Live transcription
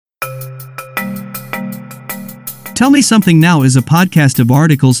Tell Me Something Now is a podcast of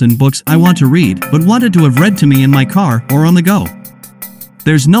articles and books I want to read but wanted to have read to me in my car or on the go.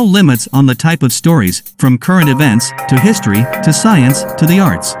 There's no limits on the type of stories, from current events, to history, to science, to the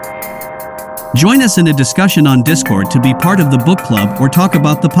arts. Join us in a discussion on Discord to be part of the book club or talk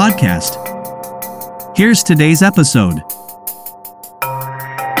about the podcast. Here's today's episode.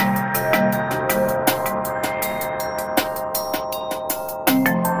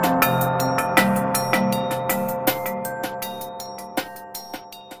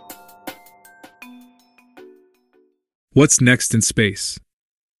 What's Next in Space?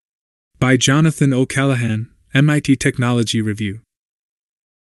 By Jonathan O'Callaghan, MIT Technology Review.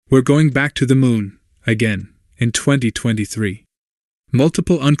 We're going back to the moon, again, in 2023.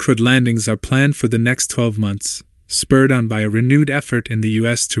 Multiple uncrewed landings are planned for the next 12 months, spurred on by a renewed effort in the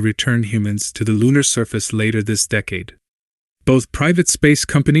US to return humans to the lunar surface later this decade. Both private space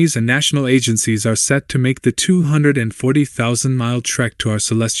companies and national agencies are set to make the 240,000-mile trek to our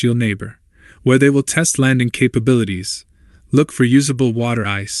celestial neighbor, where they will test landing capabilities, look for usable water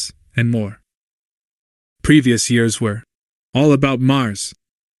ice, and more. Previous years were all about Mars,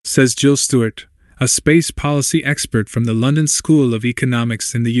 says Jill Stewart, a space policy expert from the London School of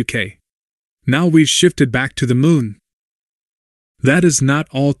Economics in the UK. Now we've shifted back to the moon. That is not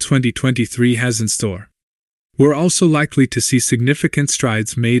all 2023 has in store. We're also likely to see significant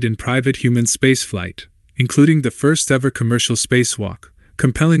strides made in private human spaceflight, including the first ever commercial spacewalk,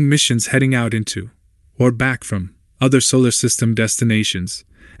 compelling missions heading out into, or back from, other solar system destinations,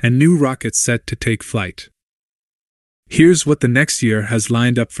 and new rockets set to take flight. Here's what the next year has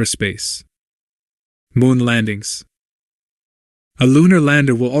lined up for space. Moon landings. A lunar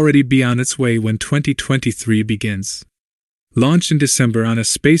lander will already be on its way when 2023 begins. Launched in December on a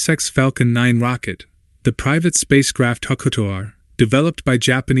SpaceX Falcon 9 rocket, the private spacecraft Hakuto, developed by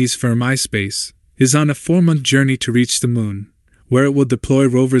Japanese firm iSpace, is on a 4-month journey to reach the moon, where it will deploy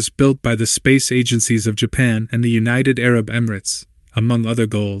rovers built by the space agencies of Japan and the United Arab Emirates, among other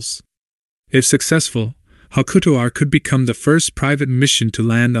goals. If successful, Hakuto could become the first private mission to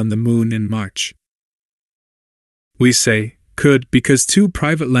land on the moon in March. We say could because 2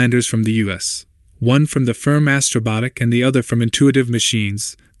 private landers from the US, one from the firm Astrobotic and the other from Intuitive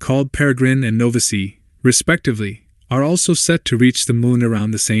Machines, called Peregrine and Novasi, respectively, are also set to reach the moon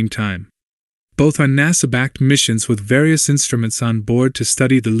around the same time. Both are NASA-backed missions with various instruments on board to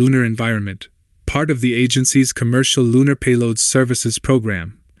study the lunar environment, part of the agency's Commercial Lunar Payload Services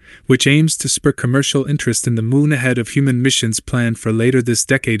program, which aims to spur commercial interest in the moon ahead of human missions planned for later this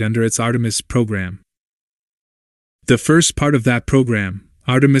decade under its Artemis program. The first part of that program,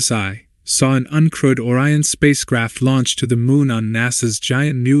 Artemis I, saw an uncrewed Orion spacecraft launch to the moon on NASA's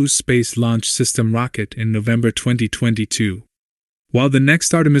giant New Space Launch System rocket in November 2022. While the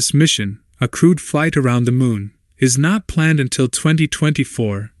next Artemis mission, a crewed flight around the moon, is not planned until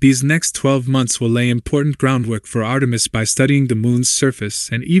 2024, these next 12 months will lay important groundwork for Artemis by studying the moon's surface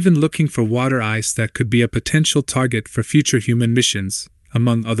and even looking for water ice that could be a potential target for future human missions,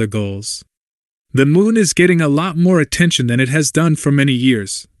 among other goals. The moon is getting a lot more attention than it has done for many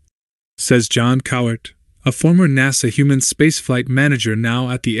years, says John Cowart, a former NASA human spaceflight manager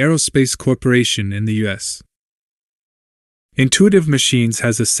now at the Aerospace Corporation in the US. Intuitive Machines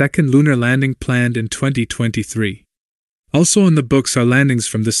has a second lunar landing planned in 2023. Also in the books are landings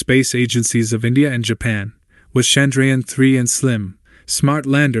from the space agencies of India and Japan, with Chandrayaan-3 and SLIM, Smart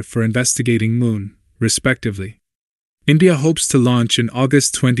Lander for investigating Moon, respectively. India hopes to launch in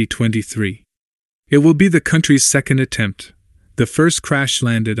August 2023. It will be the country's second attempt. The first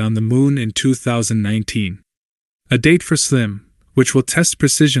crash-landed on the Moon in 2019. A date for SLIM, which will test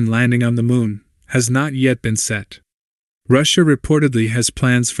precision landing on the Moon, has not yet been set. Russia reportedly has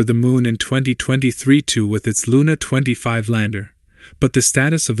plans for the Moon in 2023 too with its Luna 25 lander, but the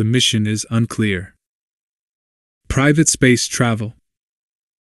status of the mission is unclear. Private space travel.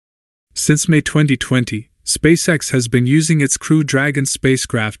 Since May 2020, SpaceX has been using its Crew Dragon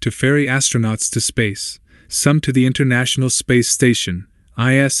spacecraft to ferry astronauts to space, some to the International Space Station,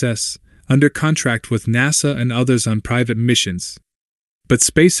 ISS, under contract with NASA and others on private missions. But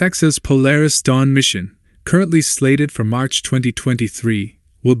SpaceX's Polaris Dawn mission, currently slated for March 2023,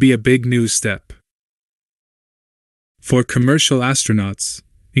 will be a big new step. For commercial astronauts,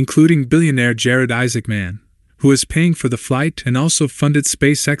 including billionaire Jared Isaacman, who is paying for the flight and also funded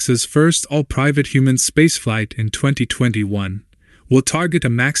SpaceX's first all-private human spaceflight in 2021, will target a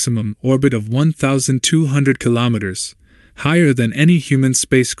maximum orbit of 1,200 kilometers, higher than any human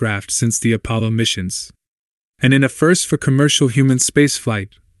spacecraft since the Apollo missions. And in a first for commercial human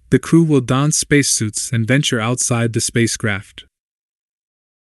spaceflight, the crew will don spacesuits and venture outside the spacecraft.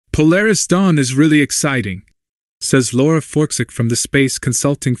 Polaris Dawn is really exciting. says Laura Forksick from the space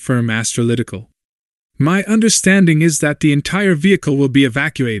consulting firm Astrolytical. My understanding is that the entire vehicle will be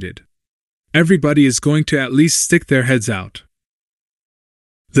evacuated. Everybody is going to at least stick their heads out.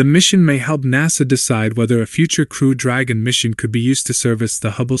 The mission may help NASA decide whether a future Crew Dragon mission could be used to service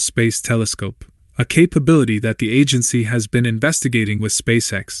the Hubble Space Telescope, a capability that the agency has been investigating with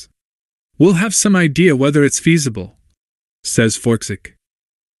SpaceX. We'll have some idea whether it's feasible, says Forksick.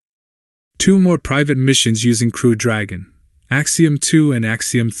 2 more private missions using Crew Dragon, Axiom 2 and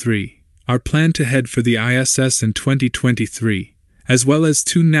Axiom 3, are planned to head for the ISS in 2023, as well as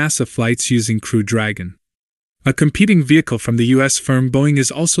 2 NASA flights using Crew Dragon. A competing vehicle from the U.S. firm Boeing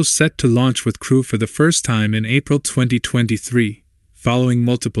is also set to launch with Crew for the first time in April 2023, following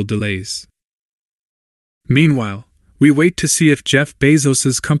multiple delays. Meanwhile, we wait to see if Jeff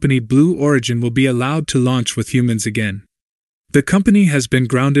Bezos' company Blue Origin will be allowed to launch with humans again. The company has been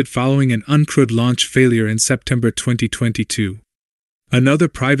grounded following an uncrewed launch failure in September 2022. Another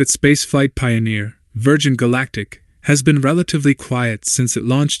private spaceflight pioneer, Virgin Galactic, has been relatively quiet since it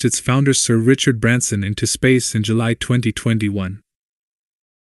launched its founder Sir Richard Branson into space in July 2021.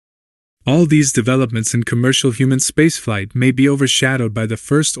 All these developments in commercial human spaceflight may be overshadowed by the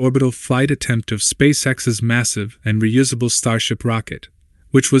first orbital flight attempt of SpaceX's massive and reusable Starship rocket,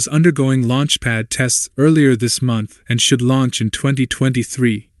 which was undergoing launchpad tests earlier this month and should launch in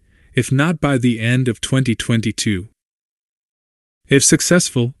 2023, if not by the end of 2022. If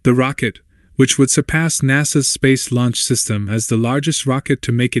successful, the rocket, which would surpass NASA's Space Launch System as the largest rocket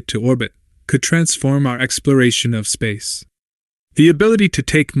to make it to orbit, could transform our exploration of space. The ability to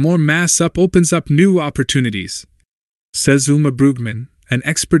take more mass up opens up new opportunities, says Uma Brugman, an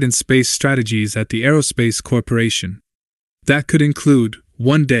expert in space strategies at the Aerospace Corporation. That could include,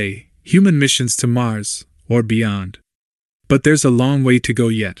 one day, human missions to Mars, or beyond. But there's a long way to go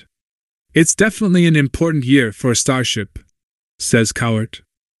yet. It's definitely an important year for Starship, says Cowart.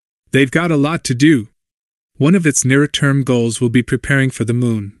 They've got a lot to do. One of its nearer-term goals will be preparing for the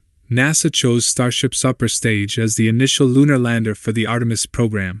Moon. NASA chose Starship's upper stage as the initial lunar lander for the Artemis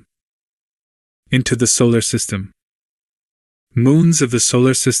program. Into the Solar System. Moons of the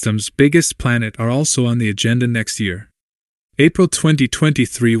Solar System's biggest planet are also on the agenda next year. April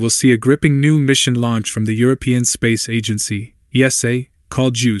 2023 will see a gripping new mission launch from the European Space Agency, ESA,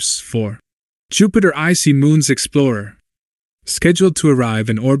 called JUICE 4. Jupiter Icy Moons Explorer. Scheduled to arrive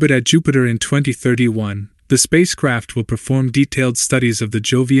in orbit at Jupiter in 2031, the spacecraft will perform detailed studies of the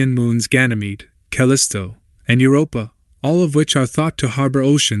Jovian moons Ganymede, Callisto, and Europa, all of which are thought to harbor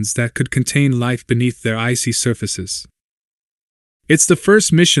oceans that could contain life beneath their icy surfaces. It's the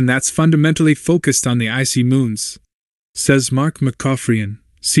first mission that's fundamentally focused on the icy moons, says Mark McCaffrian,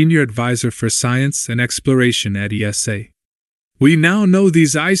 Senior Advisor for Science and Exploration at ESA. We now know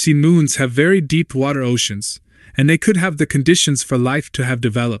these icy moons have very deep water oceans, and they could have the conditions for life to have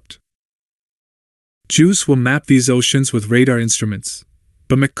developed. JUICE will map these oceans with radar instruments,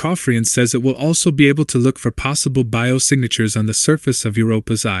 but McCaffrian says it will also be able to look for possible biosignatures on the surface of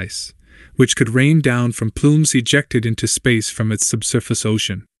Europa's ice, which could rain down from plumes ejected into space from its subsurface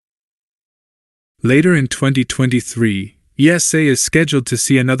ocean. Later in 2023, ESA is scheduled to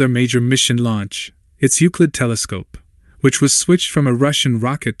see another major mission launch, its Euclid telescope, which was switched from a Russian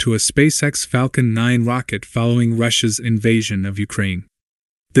rocket to a SpaceX Falcon 9 rocket following Russia's invasion of Ukraine.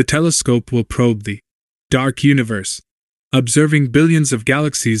 The telescope will probe the dark universe, observing billions of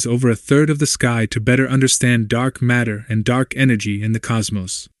galaxies over a third of the sky to better understand dark matter and dark energy in the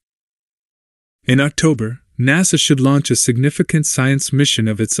cosmos. In October, NASA should launch a significant science mission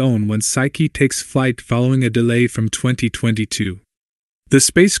of its own when Psyche takes flight following a delay from 2022. The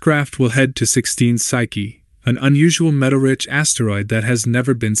spacecraft will head to 16 Psyche, an unusual metal-rich asteroid that has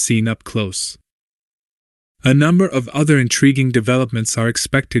never been seen up close. A number of other intriguing developments are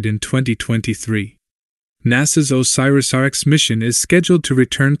expected in 2023. NASA's OSIRIS-REx mission is scheduled to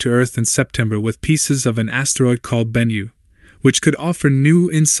return to Earth in September with pieces of an asteroid called Bennu, which could offer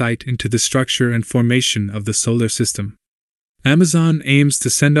new insight into the structure and formation of the solar system. Amazon aims to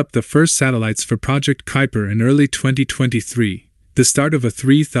send up the first satellites for Project Kuiper in early 2023, the start of a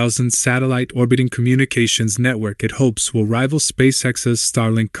 3,000-satellite orbiting communications network it hopes will rival SpaceX's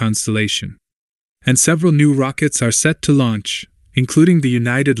Starlink constellation. And several new rockets are set to launch, including the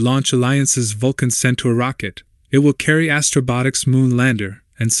United Launch Alliance's Vulcan Centaur rocket. It will carry Astrobotic's moon lander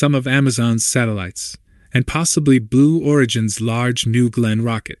and some of Amazon's satellites, and possibly Blue Origin's large New Glenn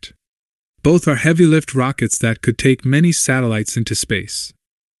rocket. Both are heavy-lift rockets that could take many satellites into space.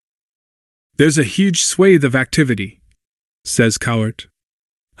 There's a huge swathe of activity, says Cowart.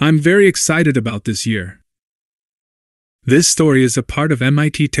 I'm very excited about this year. This story is a part of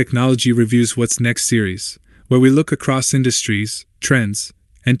MIT Technology Review's What's Next series, where we look across industries, trends,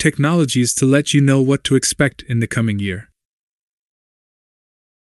 and technologies to let you know what to expect in the coming year.